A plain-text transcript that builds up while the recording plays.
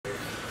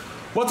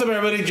What's up,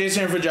 everybody?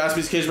 Jason here for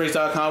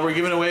JaspysCaseBreaks.com. We're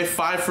giving away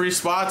 5 free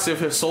spots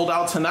if it sold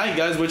out tonight,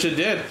 guys, which it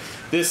did.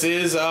 This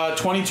is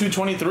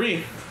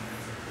 22-23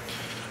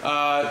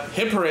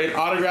 Hit Parade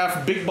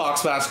Autograph Big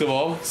Box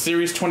Basketball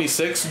Series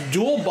 26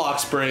 Dual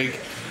Box Break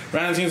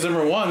Random Teams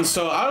number 1.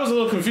 So I was a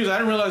little confused. I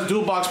didn't realize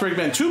Dual Box Break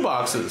meant 2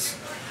 boxes.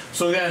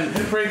 So again,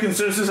 Hit Parade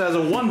considers this as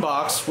a 1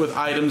 box with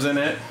items in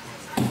it,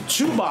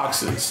 2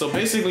 boxes. So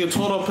basically a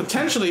total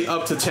potentially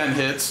up to 10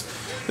 hits.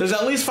 There's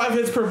at least 5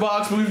 hits per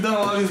box, but we've done a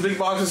lot of these big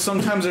boxes.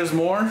 Sometimes there's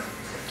more.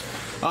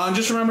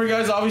 Just remember,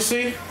 guys,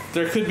 obviously,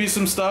 there could be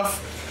some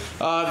stuff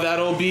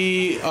that'll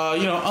be,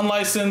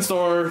 unlicensed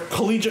or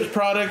collegiate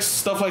products,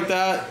 stuff like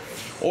that,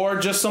 or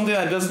just something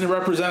that doesn't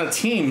represent a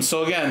team.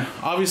 So again,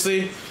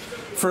 obviously,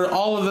 for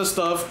all of this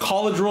stuff,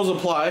 college rules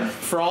apply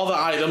for all the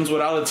items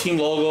without a team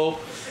logo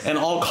and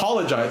all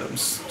college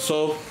items.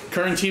 So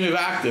current team if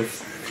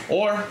active,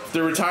 or if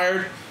they're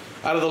retired,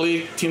 out of the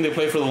league, team they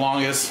play for the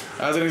longest.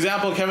 As an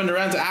example, Kevin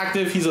Durant's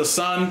active, he's a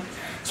Sun.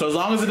 So as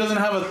long as it doesn't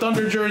have a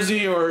Thunder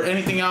jersey or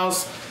anything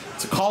else,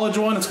 it's a college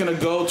one, it's gonna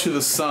go to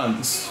the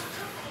Suns.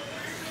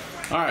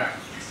 All right,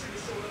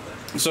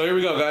 so here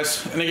we go,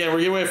 guys. And again, we're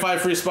giving away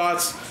 5 free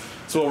spots.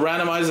 So we'll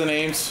randomize the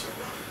names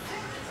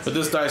with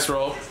this dice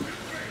roll.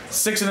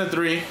 6 and a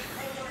 3,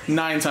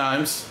 9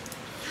 times.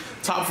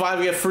 Top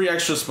 5 get free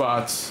extra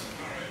spots.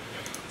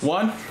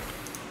 1,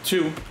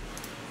 2,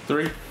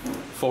 3,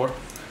 4,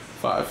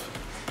 5,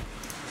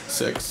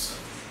 6,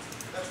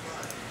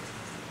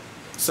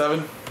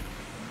 7,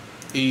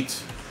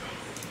 8,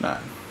 9.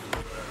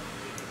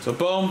 So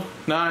boom,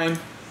 9,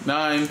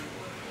 9.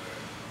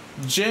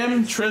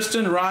 Jim,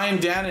 Tristan, Ryan,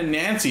 Dan, and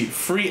Nancy,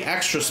 free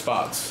extra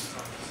spots.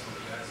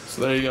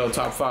 So there you go,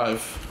 top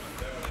 5.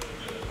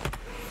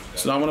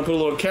 So now I'm gonna put a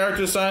little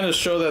character sign to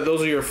show that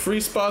those are your free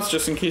spots,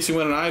 just in case you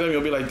win an item,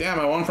 you'll be like, damn,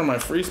 I won from my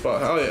free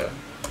spot, hell yeah.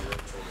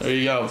 There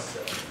you go.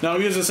 Now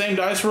we use the same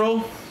dice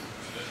roll.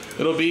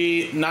 It'll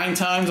be 9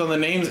 times on the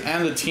names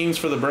and the teams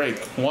for the break.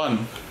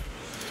 1,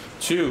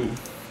 2,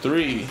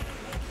 3,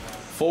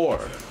 4,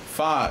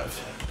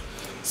 5,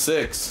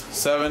 6,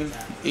 7,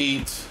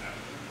 8,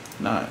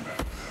 9.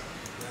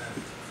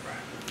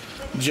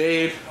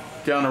 Jade,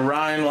 down to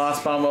Ryan,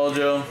 Lost Bomb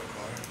Mojo.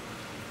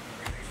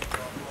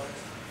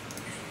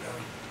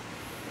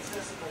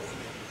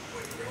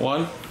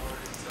 One,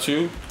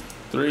 2,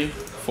 3,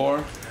 4,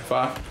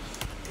 5,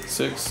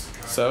 6,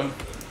 7,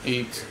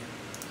 8,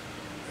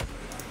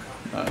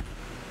 9.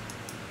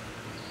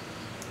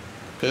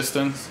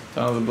 Pistons,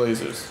 down to the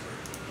Blazers.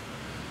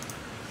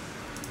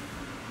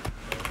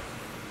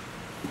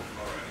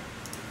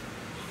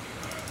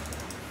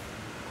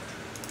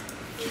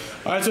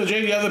 Alright, so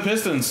Jade, you have the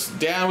Pistons.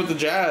 Dan with the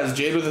Jazz,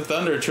 Jade with the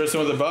Thunder,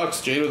 Tristan with the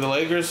Bucks, Jade with the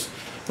Lakers,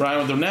 Ryan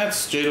with the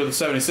Nets, Jade with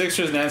the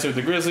 76ers, Nancy with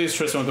the Grizzlies,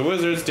 Tristan with the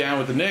Wizards, Dan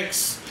with the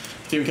Knicks,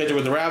 Team Ketchup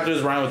with the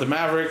Raptors, Ryan with the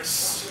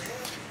Mavericks,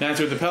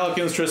 Nancy with the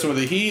Pelicans, Tristan with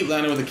the Heat,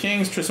 Landon with the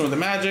Kings, Tristan with the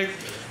Magic,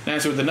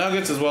 Nancy with the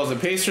Nuggets, as well as the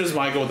Pacers,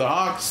 Michael with the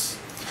Hawks,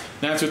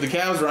 Nancy with the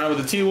Cavs, Ryan with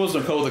the T-Wolves,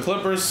 Nicole with the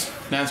Clippers,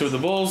 Nancy with the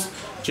Bulls,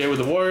 Jay with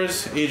the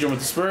Warriors, Adrian with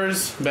the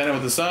Spurs, Bennett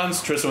with the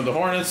Suns, Tristan with the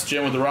Hornets,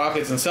 Jim with the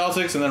Rockets and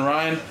Celtics, and then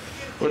Ryan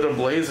with the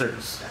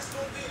Blazers.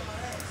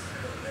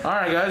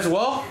 Alright, guys,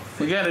 well,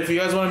 again, if you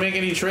guys want to make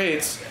any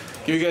trades,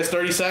 give you guys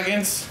 30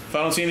 seconds. If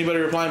I don't see anybody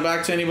replying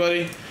back to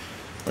anybody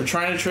or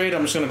trying to trade,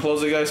 I'm just going to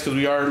close it, guys, because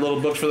we are a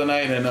little booked for the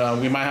night,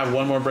 and we might have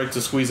one more break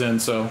to squeeze in,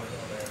 so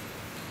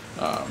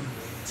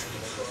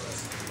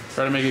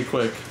try to make it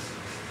quick.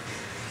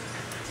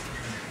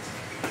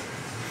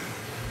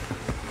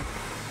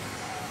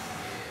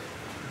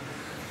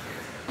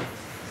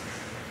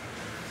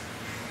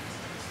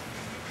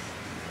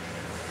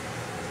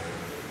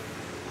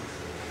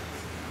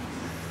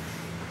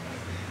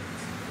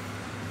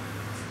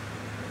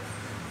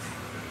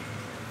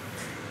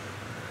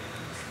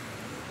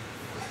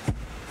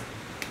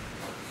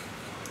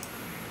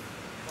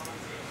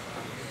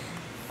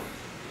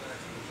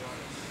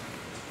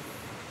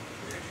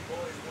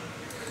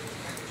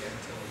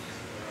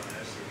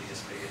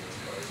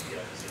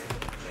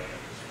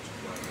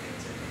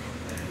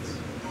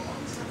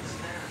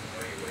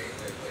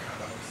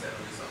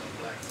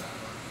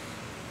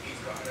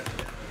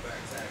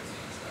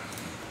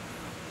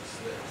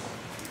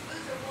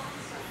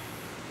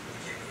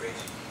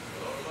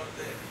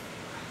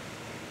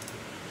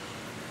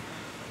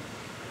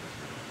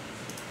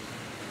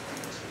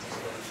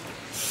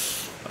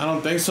 I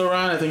don't think so,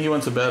 Ryan. I think he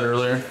went to bed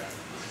earlier.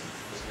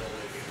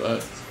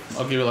 But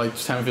I'll give it like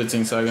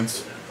 10-15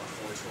 seconds.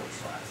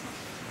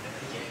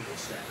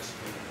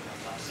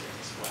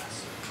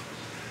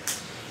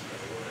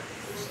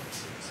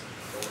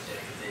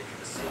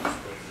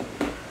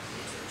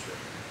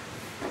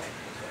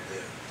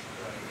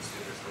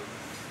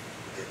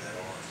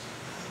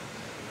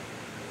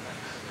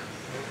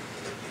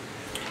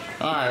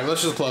 Alright,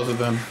 let's just close it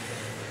then.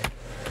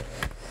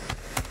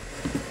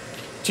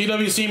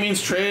 TWC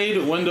means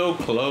trade window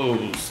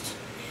closed.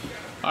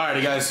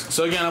 Alrighty, guys.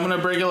 So again, I'm gonna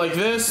break it like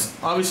this.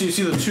 Obviously, you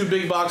see the 2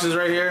 big boxes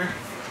right here,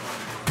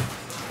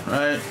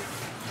 right?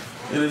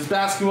 It is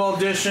basketball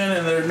edition,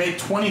 and they're made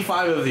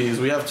 25 of these.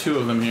 We have 2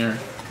 of them here.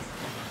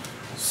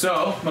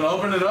 So I'm gonna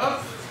open it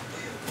up.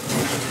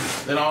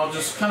 Then I'll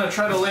just kind of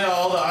try to lay out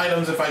all the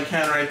items if I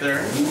can right there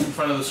in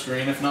front of the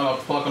screen. If not, I'll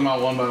pluck them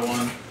out one by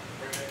one.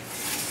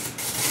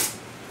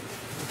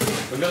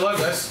 But good luck,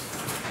 guys.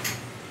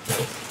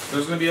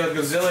 There's going to be a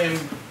gazillion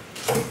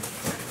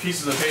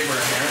pieces of paper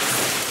in here.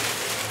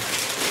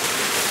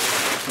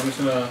 So I'm just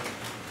going to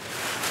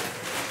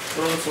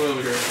throw this away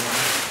over here for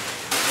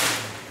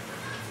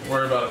now.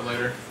 Worry about it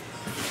later.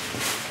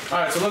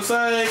 Alright, so it looks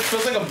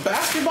like a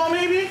basketball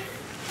maybe?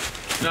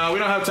 No, we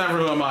don't have time for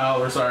Who Am I,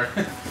 Oliver, sorry.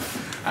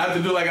 I have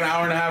to do like an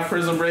hour and a half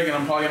prison break, and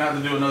I'm probably going to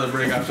have to do another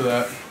break after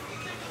that.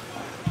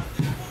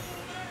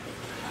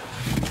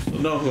 So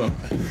no Who Am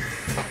I.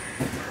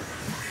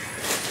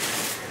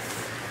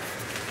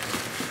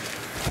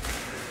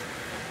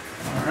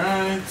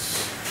 Alright.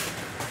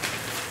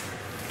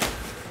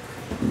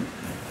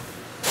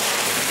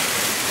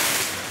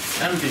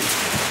 Empty.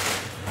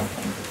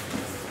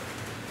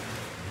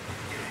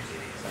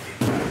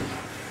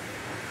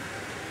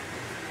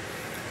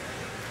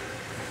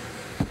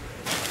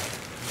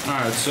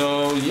 Alright,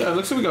 so yeah, it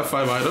looks like we got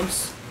 5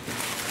 items.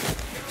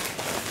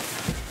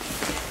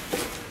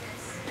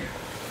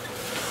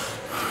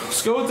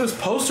 Let's go with this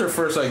poster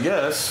first, I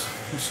guess.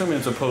 I'm assuming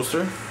it's a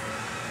poster.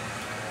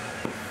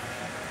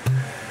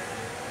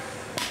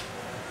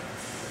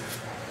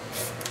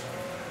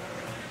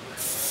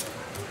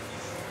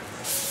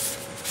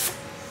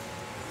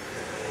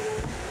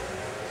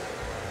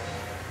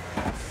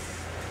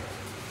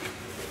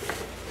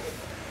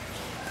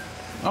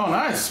 Oh,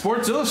 nice.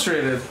 Sports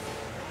Illustrated.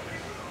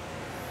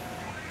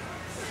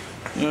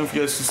 I don't know if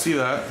you guys can see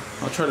that.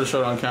 I'll try to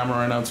show it on camera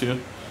right now, too.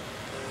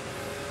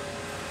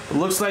 It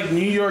looks like New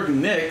York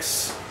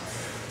Knicks.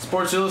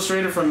 Sports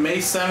Illustrated from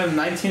May 7,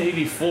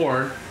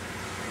 1984.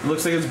 It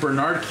looks like it's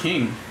Bernard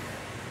King.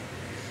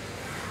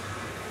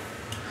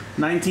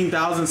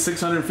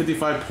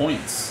 19,655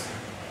 points.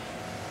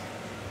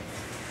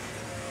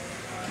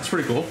 That's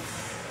pretty cool.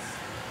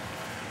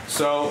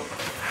 So,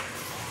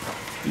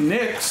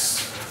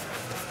 Knicks.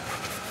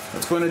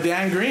 Let's go into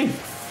Dan Green.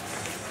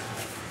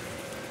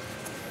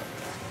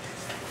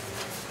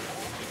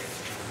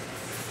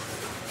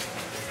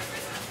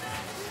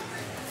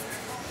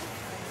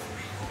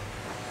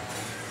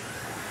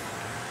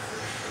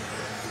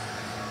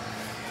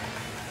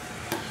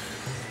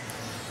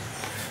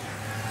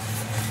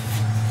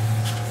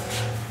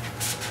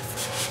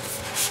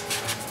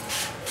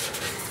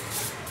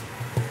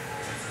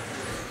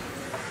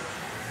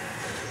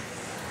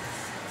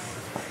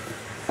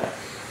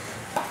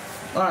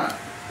 All right.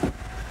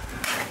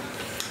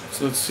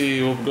 So let's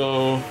see, we'll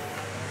go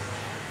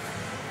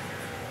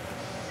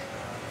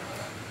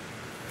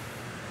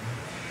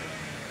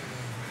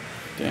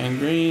Dan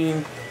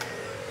Green,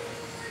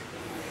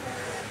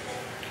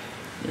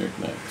 New York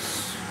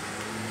Knicks.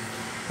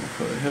 We'll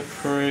put a Hit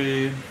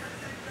Parade,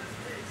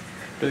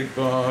 Big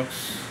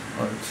Box,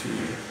 RT,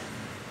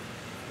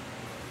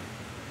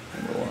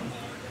 number 1.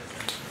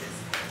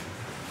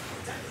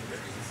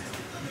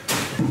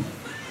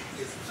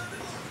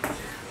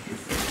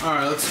 All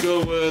right, let's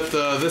go with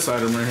this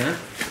item right here.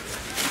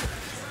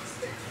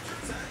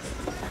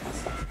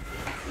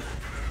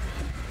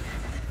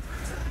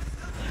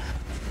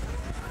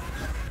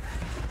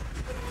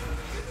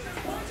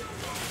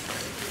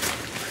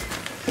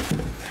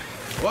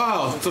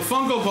 Wow, it's a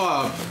Funko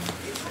Pop.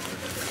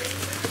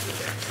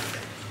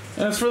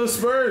 And it's for the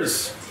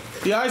Spurs.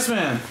 The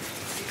Iceman.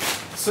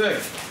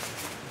 Sick.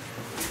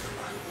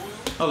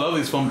 I love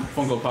these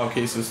Funko Pop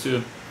cases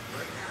too.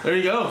 There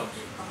you go.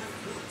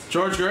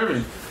 George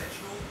Gervin.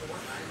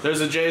 There's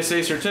a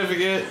JSA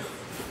certificate.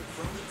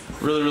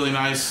 Really, really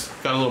nice.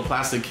 Got a little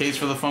plastic case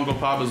for the Funko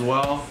Pop as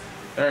well.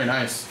 Very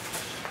nice.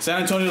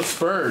 San Antonio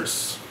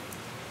Spurs.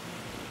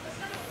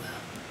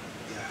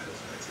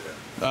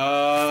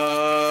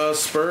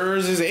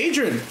 Spurs is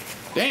Adrian.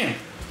 Damn.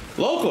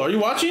 Local, are you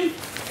watching?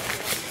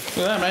 Look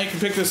at that, man. You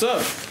can pick this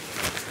up.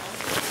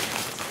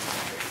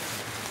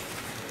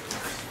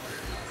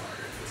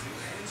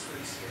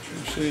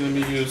 Actually, let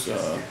me use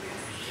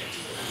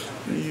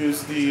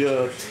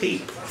the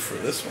tape for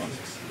this one.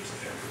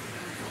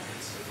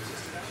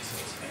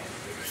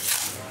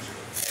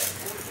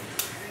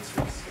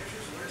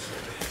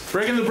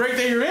 Breaking the break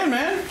that you're in,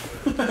 man.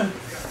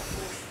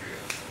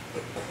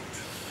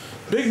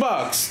 Big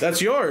box,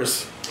 that's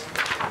yours.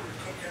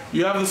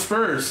 You have the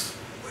Spurs.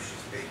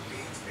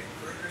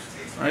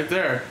 Right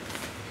there.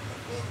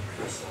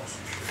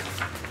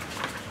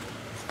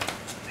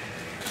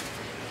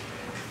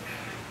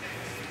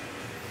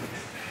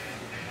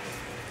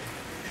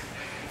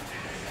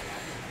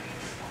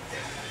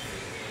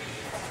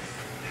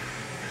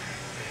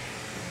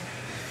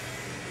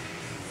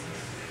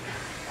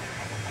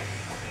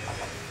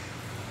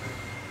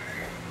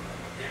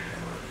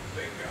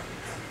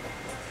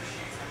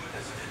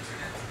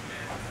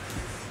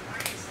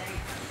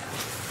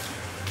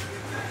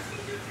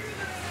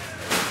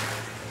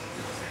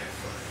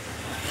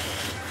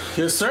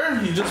 Yes, sir.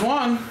 You just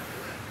won.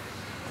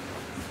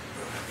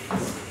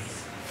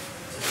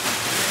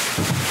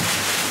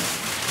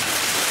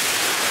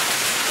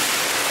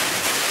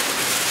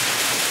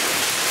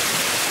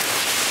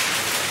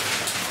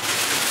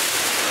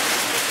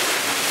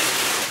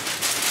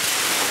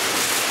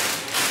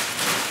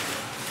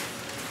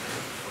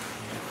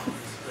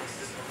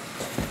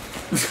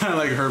 It's kind of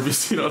like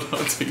herpes. You don't know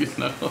until you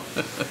know.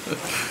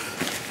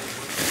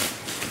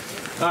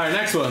 All right,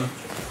 next one.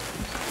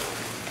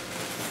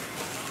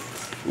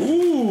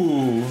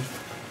 Ooh,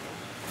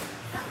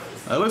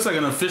 that looks like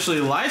an officially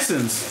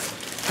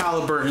licensed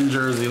Halliburton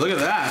jersey. Look at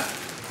that.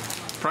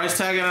 Price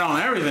tagging it on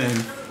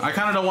everything. I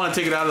kind of don't want to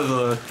take it out of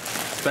the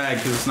bag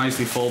because it's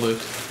nicely folded.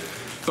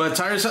 But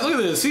Tyrese, look at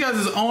this. He has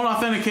his own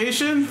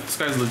authentication. This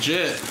guy's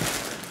legit.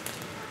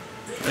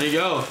 There you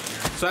go.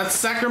 So that's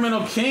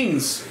Sacramento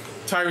Kings,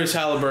 Tyrese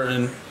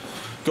Halliburton,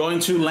 going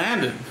to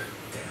Landon.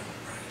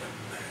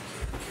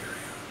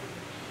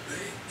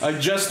 I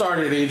just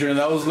started, Adrian.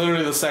 That was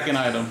literally the second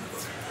item.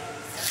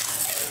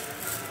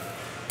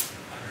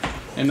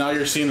 And now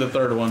you're seeing the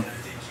third one.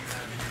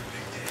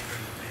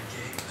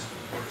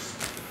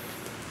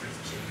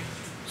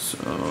 So,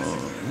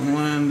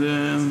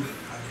 Landon.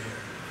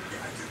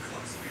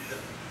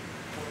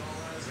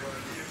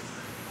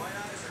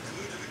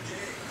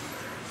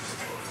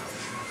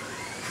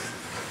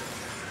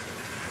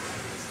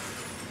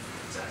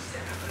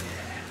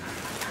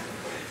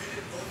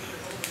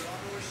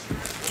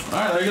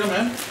 Alright, there you go,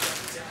 man.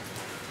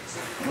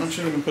 Why don't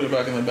you even put it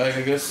back in the bag,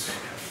 I guess.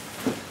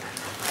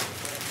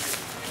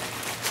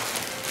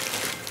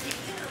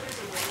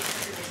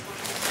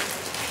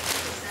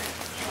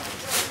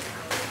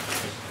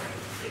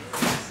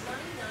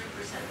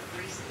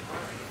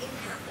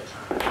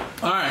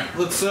 Alright,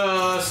 let's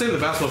save the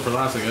basketball for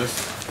last, I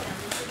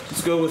guess.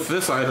 Let's go with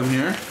this item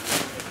here.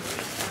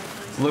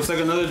 Looks like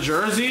another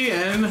jersey,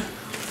 and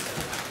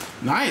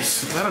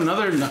nice. Is that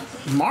another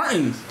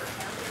Martin?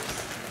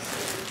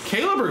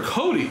 Caleb or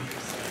Cody?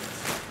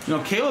 You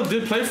know, Caleb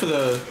did play for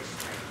the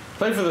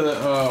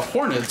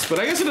Hornets, but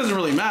I guess it doesn't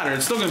really matter.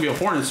 It's still gonna be a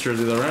Hornets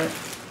jersey, though, right?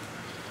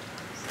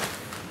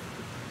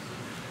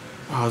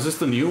 Oh, is this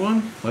the new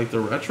one? Like the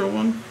retro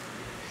one?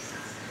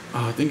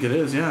 Oh, I think it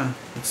is. Yeah,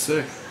 it's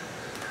sick.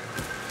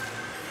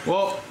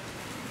 Well,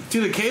 it's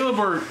either Caleb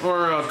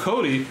or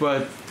Cody,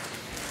 but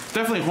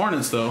definitely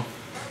Hornets, though.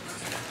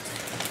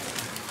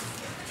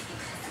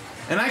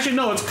 And actually,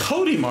 no, it's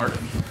Cody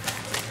Martin.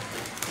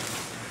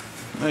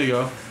 There you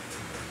go.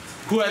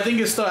 Who I think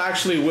is still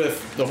actually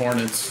with the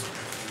Hornets.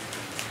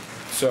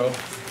 So,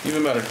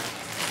 even better.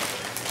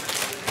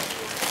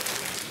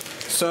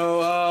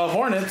 So,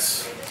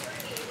 Hornets.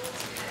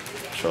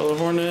 Charlotte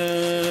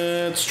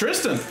Hornets.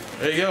 Tristan.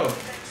 There you go.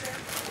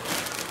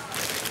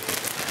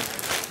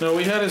 No,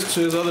 we had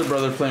his other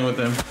brother playing with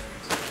him.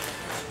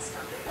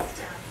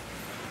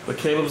 But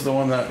Caleb's the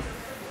one that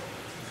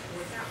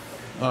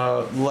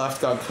left,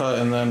 got cut,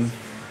 and then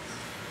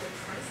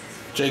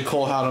J.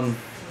 Cole had him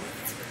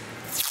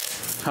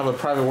have a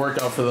private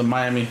workout for the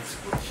Miami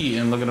Heat,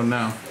 and look at him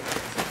now.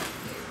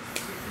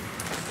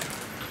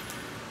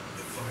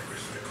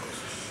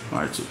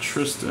 Alright, so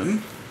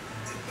Tristan.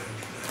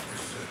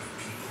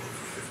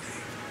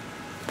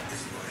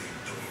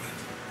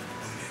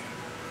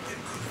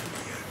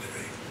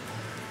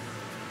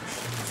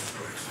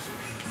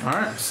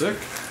 Alright, sick.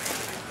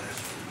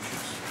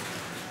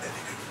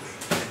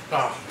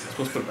 Ah,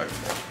 supposed to put it back in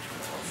there.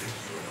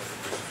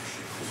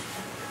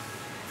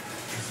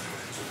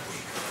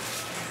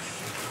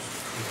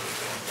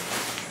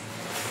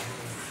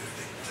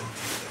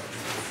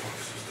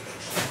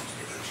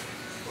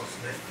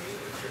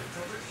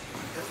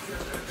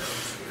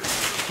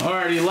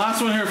 Alrighty,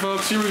 last one here,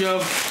 folks. Here we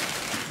go.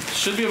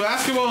 Should be a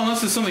basketball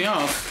unless it's something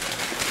else.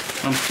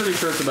 I'm pretty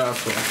sure it's a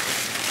basketball.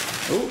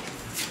 Oh,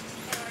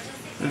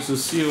 there's a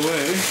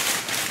COA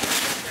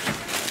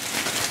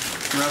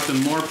wrapped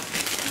in more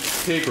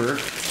paper.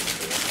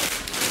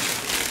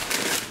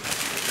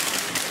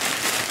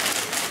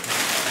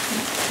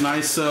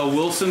 Nice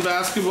Wilson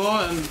basketball,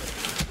 and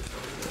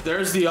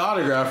there's the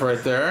autograph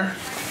right there.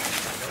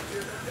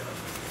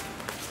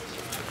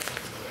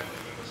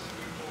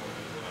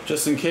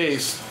 Just in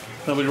case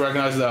nobody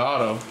recognizes that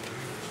auto.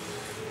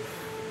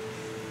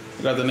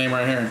 I got the name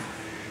right here.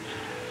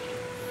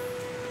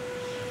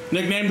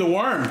 Nicknamed the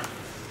Worm.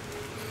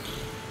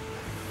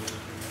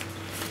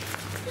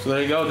 So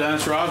there you go,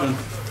 Dennis Rodman.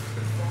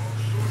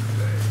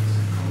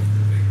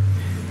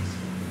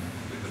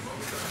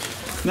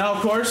 Now,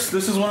 of course,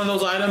 this is one of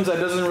those items that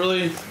doesn't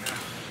really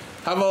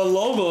have a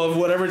logo of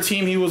whatever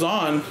team he was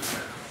on.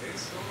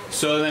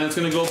 So then it's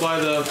going to go by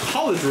the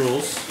college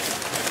rules.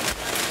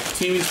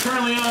 Team he's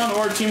currently on,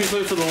 or team he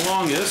played for the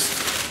longest.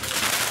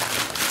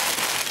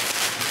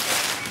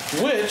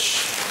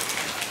 Which,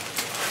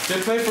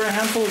 they play for a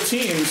handful of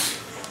teams.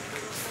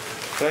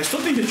 But I still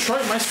think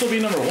Detroit might still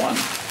be number one.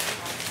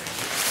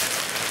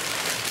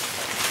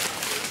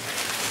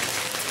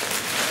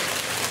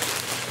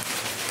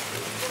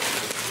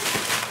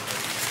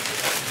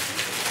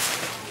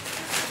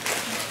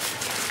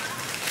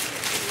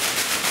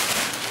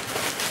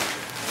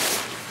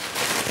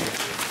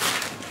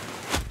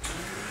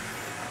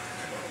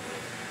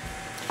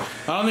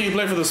 I don't think he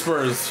played for the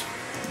Spurs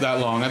that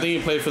long. I think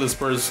he played for the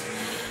Spurs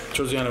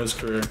towards the end of his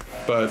career,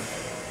 but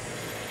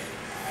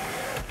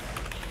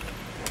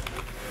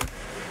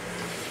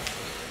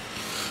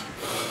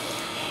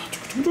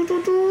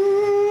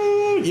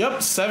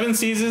Yep, 7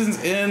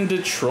 seasons in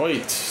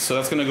Detroit. So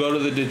that's going to go to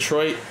the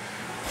Detroit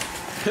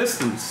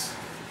Pistons.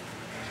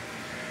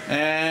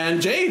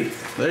 And Jade,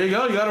 there you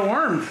go. You got a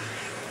worm.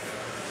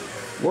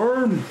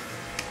 Worm.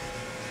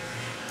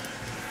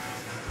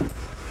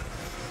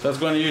 So that's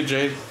going to you,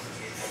 Jade.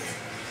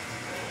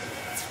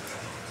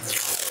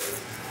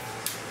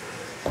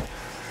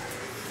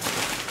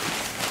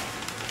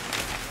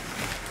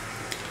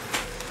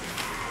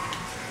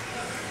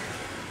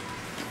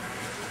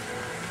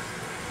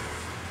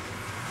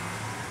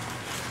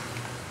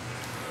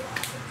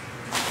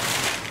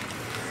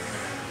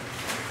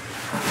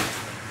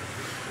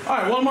 All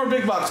right, one more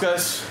big box,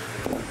 guys.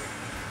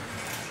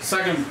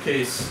 Second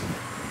case.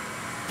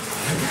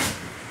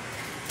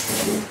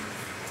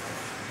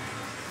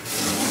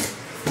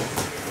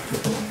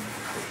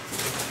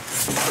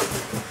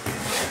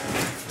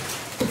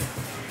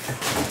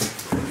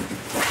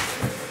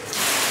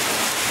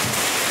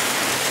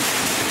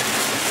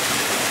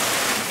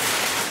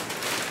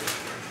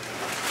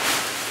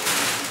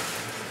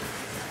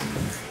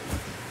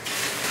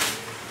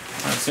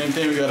 All right, same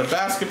thing, we got a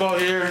basketball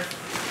here.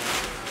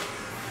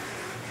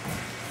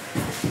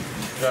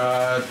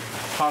 Got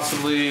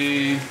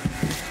possibly, I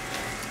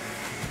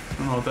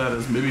don't know what that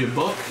is, maybe a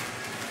book.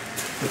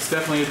 It's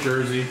definitely a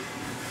jersey.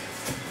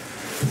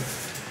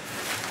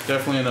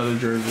 Definitely another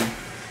jersey.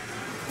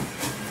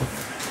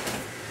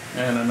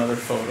 And another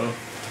photo.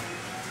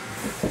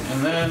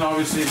 And then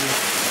obviously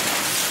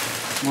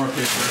there's more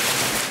paper.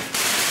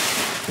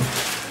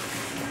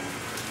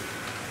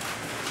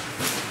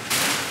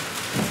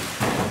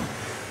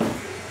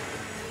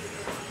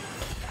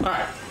 All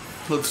right,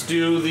 let's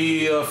do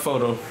the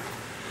photo.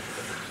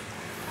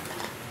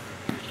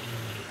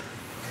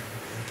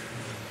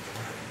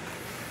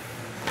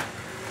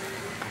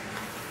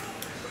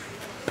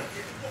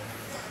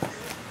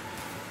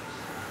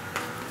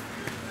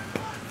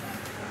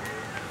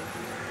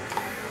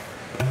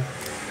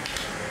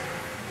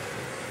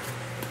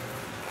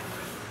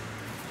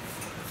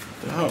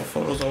 Oh,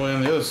 photos all the way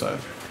on the other side.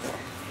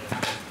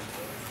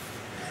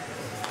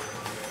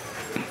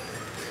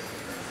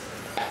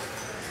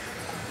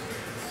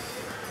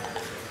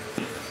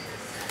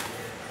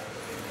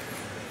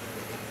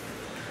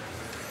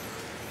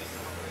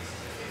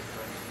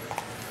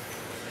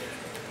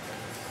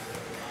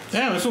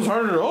 Damn, this one's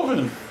harder to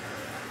open.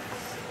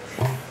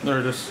 There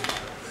it is.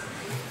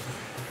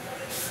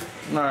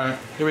 All right,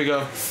 here we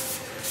go.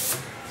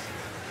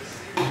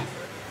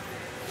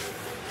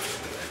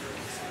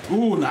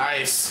 Ooh,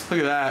 nice.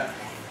 Look at that.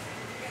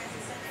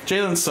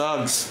 Jalen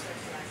Suggs.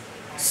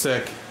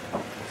 Sick.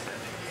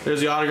 There's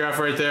the autograph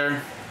right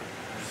there.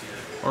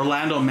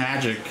 Orlando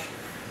Magic.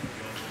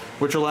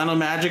 Which Orlando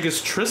Magic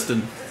is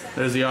Tristan.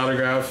 There's the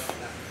autograph.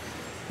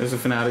 There's a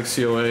Fanatic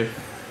COA.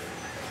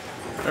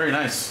 Very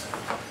nice.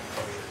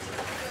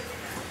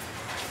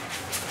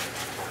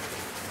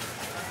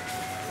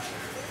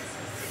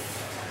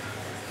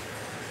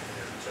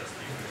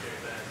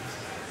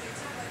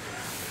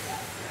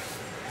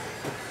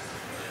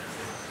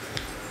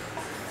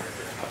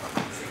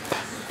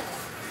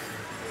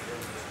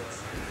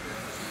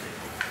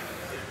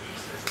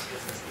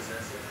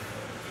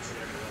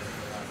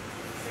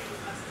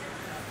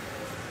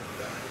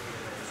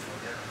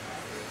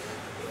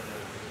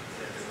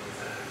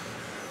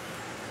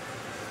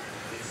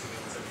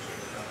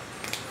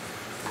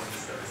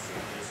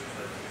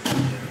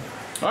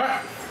 All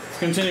right, let's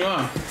continue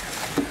on.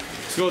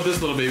 Let's go with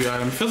this little baby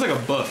item. It feels like a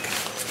book.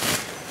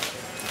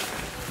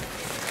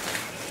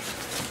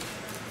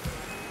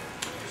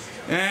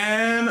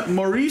 And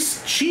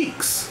Maurice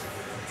Cheeks.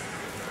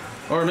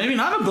 Or maybe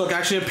not a book,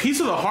 actually, a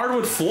piece of the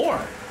hardwood floor.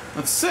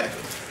 That's sick.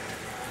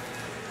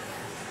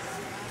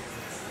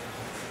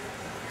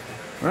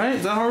 Right?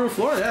 Is that hardwood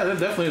floor? Yeah, that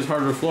definitely is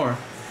hardwood floor.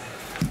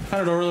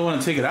 Kind of don't really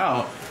want to take it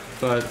out,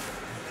 but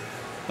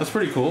that's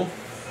pretty cool.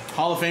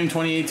 Hall of Fame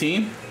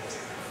 2018.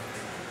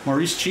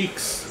 Maurice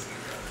Cheeks.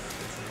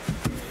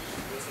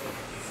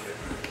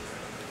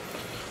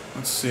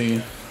 Let's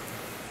see.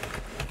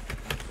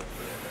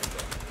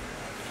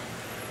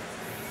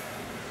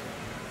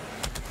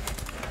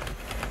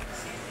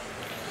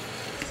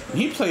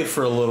 He played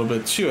for a little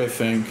bit too, I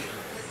think.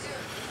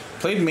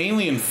 Played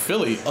mainly in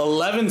Philly.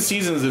 11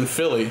 seasons in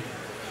Philly.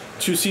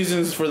 2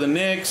 seasons for the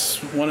Knicks,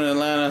 1 in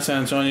Atlanta,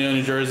 San Antonio,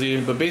 New Jersey,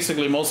 but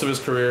basically most of his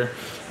career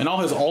and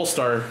all his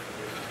all-star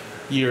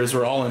years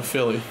were all in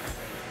Philly.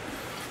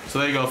 So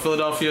there you go,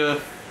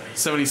 Philadelphia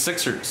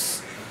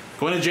 76ers.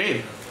 Going to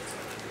Jade.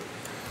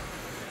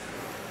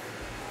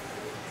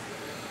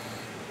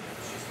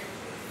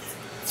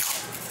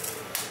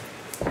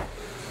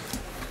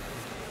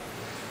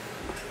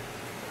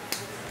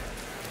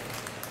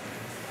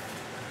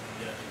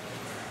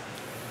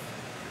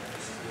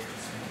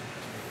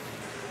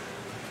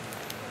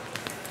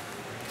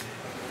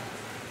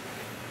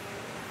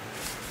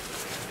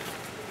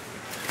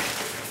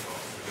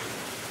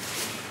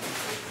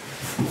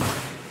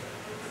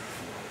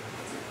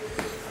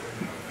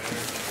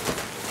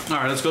 All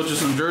right, let's go to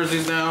some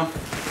jerseys now.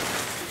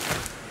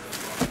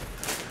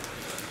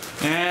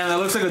 And that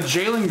looks like a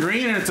Jalen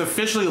Green, and it's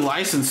officially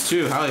licensed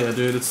too. Hell yeah,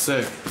 dude, it's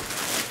sick.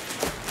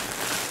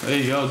 There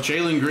you go,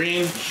 Jalen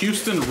Green,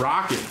 Houston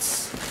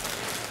Rockets.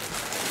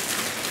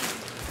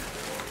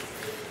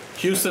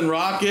 Houston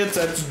Rockets,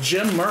 that's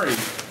Jim Murray.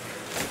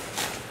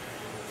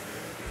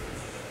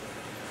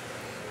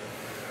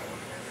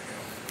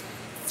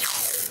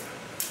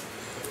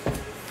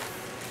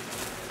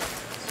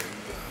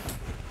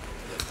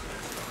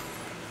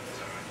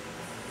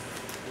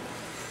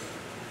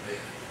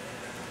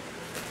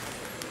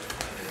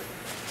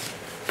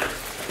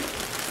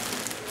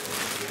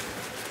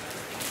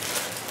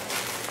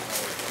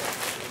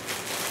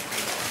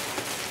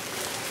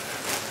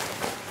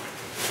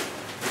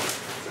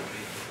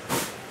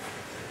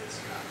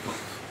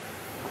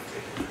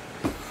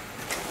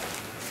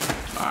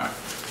 Alright.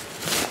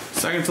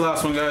 Second to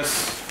last one,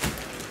 guys.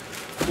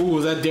 Ooh,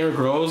 is that Derrick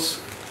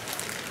Rose?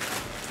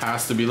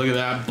 Has to be. Look at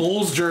that.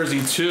 Bulls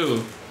jersey,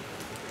 too.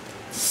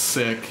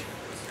 Sick.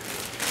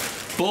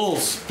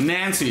 Bulls.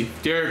 Nancy.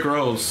 Derrick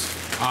Rose.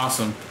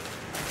 Awesome.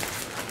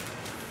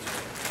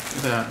 Look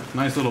at that.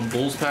 Nice little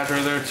Bulls patch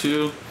right there,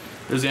 too.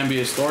 There's the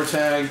NBA store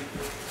tag.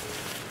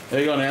 There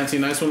you go, Nancy.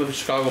 Nice one with the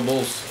Chicago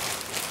Bulls.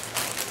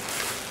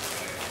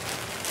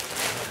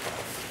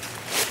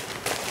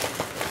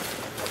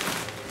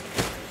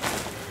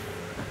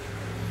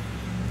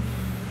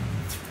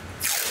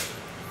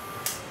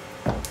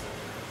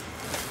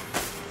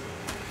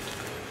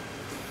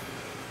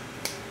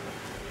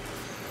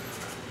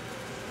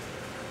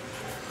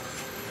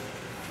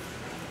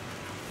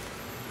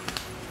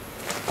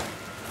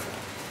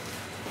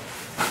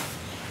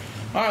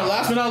 All right,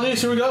 last but not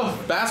least, here we go.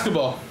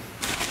 Basketball.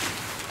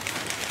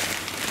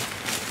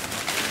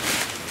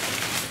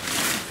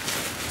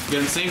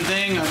 Again, same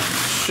thing. I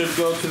should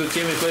go to the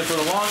team they played for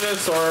the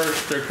longest, or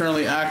they're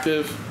currently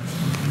active.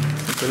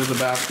 If it is a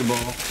basketball.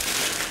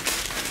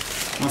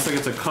 Unless like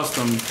it's a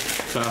custom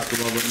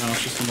basketball, but no,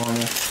 it's just a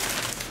normal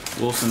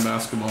Wilson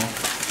basketball.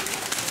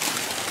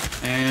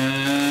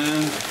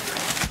 And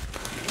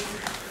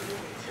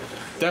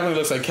definitely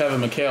looks like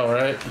Kevin McHale,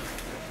 right?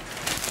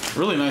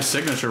 Really nice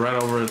signature right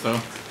over it,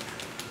 though.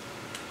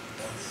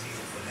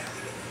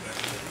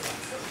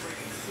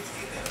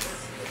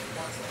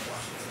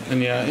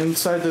 And yeah,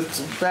 inside the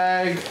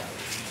bag.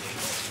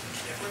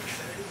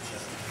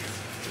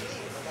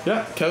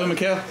 Yeah, Kevin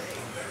McHale.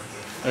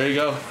 There you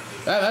go.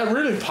 That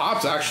really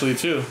pops, actually,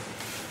 too.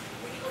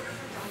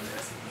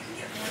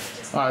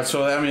 All right,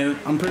 so I mean,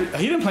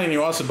 he didn't play any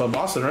Boston, but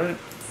Boston, right?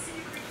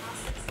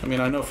 I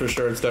mean, I know for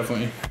sure it's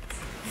definitely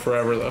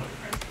forever, though.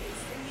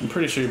 I'm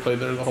pretty sure he played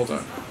there the whole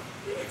time.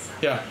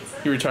 Yeah,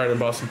 he retired in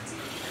Boston.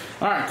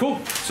 All right, cool.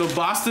 So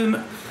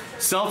Boston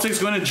Celtics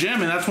going to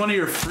Jim, and that's one of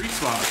your free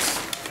spots.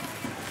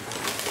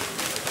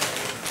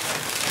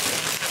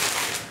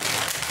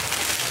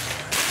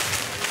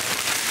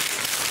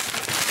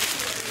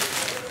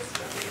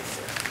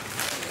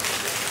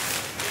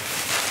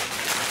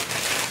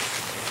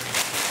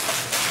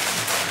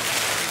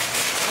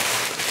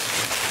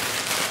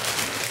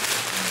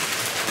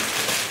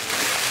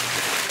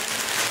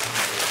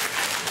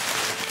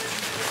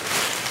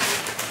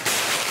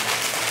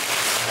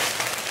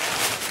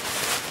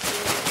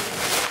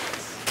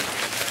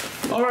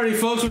 Alrighty,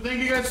 folks, well, thank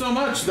you guys so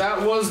much.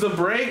 That was the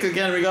break.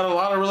 Again, we got a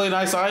lot of really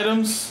nice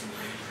items.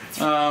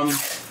 We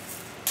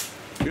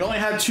only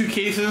had 2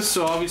 cases,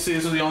 so obviously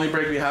this is the only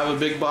break we have a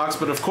big box.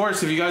 But of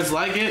course, if you guys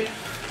like it,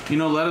 you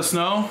know, let us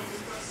know.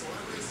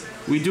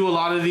 We do a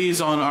lot of these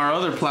on our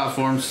other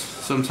platforms,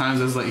 sometimes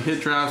as like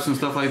hit drafts and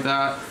stuff like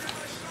that.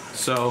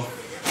 So,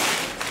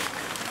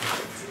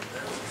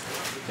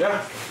 yeah.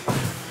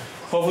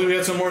 Hopefully we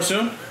get some more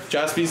soon.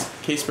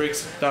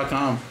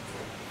 JaspysCaseBreaks.com.